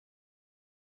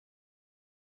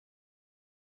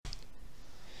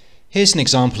Here's an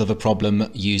example of a problem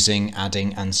using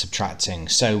adding and subtracting.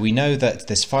 So we know that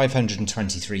there's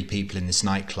 523 people in this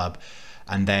nightclub,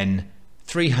 and then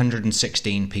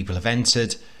 316 people have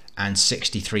entered and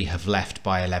 63 have left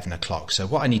by 11 o'clock. So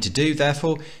what I need to do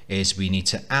therefore is we need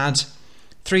to add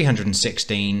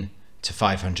 316 to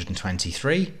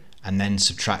 523 and then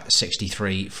subtract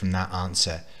 63 from that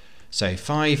answer. So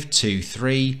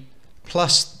 523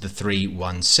 plus the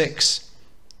 316.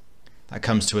 That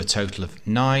comes to a total of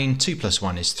 9. 2 plus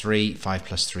 1 is 3. 5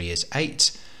 plus 3 is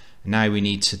 8. Now we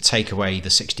need to take away the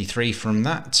 63 from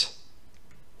that.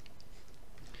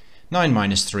 9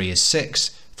 minus 3 is 6.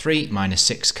 3 minus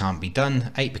 6 can't be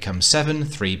done. 8 becomes 7.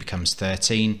 3 becomes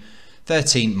 13.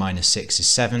 13 minus 6 is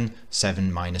 7.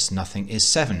 7 minus nothing is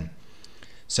 7.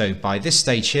 So by this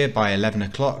stage here, by 11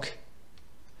 o'clock,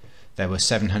 there were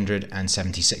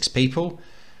 776 people.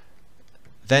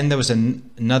 Then there was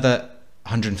another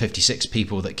 156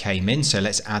 people that came in, so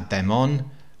let's add them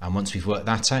on, and once we've worked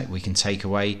that out we can take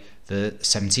away the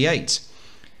 78.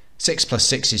 6 plus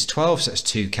 6 is 12, so that's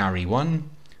 2 carry 1.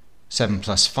 7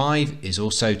 plus 5 is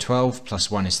also 12,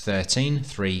 plus 1 is 13,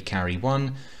 3 carry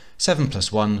 1. 7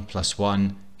 plus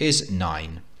 1 is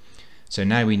 9. So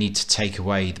now we need to take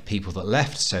away the people that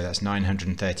left, so that's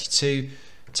 932,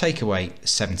 take away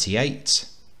 78.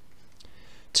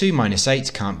 2 minus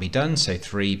 8 can't be done, so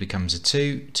 3 becomes a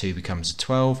 2, 2 becomes a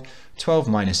 12, 12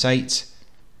 minus 8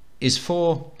 is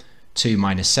 4, 2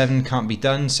 minus 7 can't be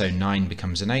done, so 9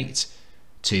 becomes an 8,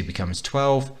 2 becomes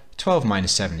 12, 12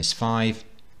 minus 7 is 5,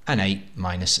 and 8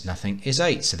 minus nothing is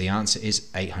 8, so the answer is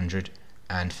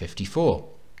 854.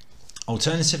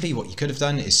 Alternatively, what you could have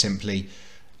done is simply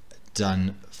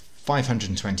done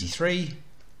 523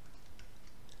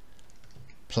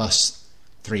 plus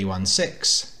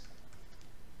 316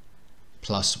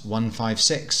 plus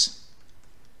 156,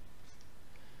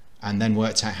 and then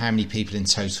worked out how many people in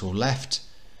total left.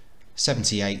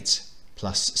 78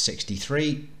 plus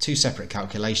 63, two separate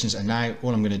calculations, and now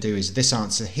all I'm going to do is this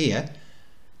answer here,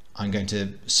 I'm going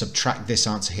to subtract this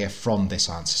answer here from this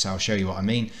answer, so I'll show you what I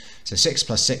mean. So 6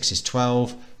 plus 6 is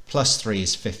 12, plus 3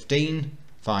 is 15,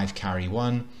 5 carry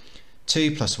 1,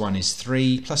 2 plus 1 is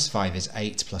 3, plus 5 is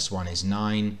 8, plus 1 is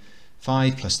 9,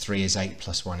 5 plus 3 is 8,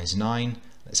 plus 1 is 9.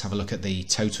 Let's have a look at the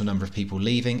total number of people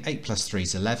leaving. 8 plus 3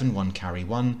 is 11, 1 carry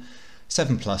 1.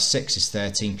 7 plus 6 is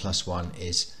 13, plus 1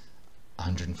 is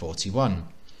 141.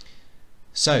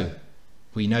 So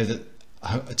we know that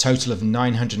a total of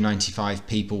 995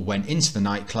 people went into the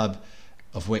nightclub,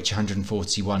 of which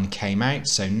 141 came out.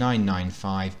 So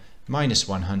 995 minus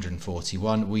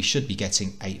 141, we should be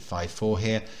getting 854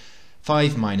 here.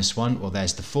 5 minus 1, well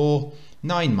there's the 4.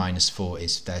 9 minus 4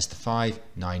 is, there's the 5.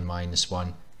 9 minus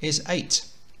 1 is 8.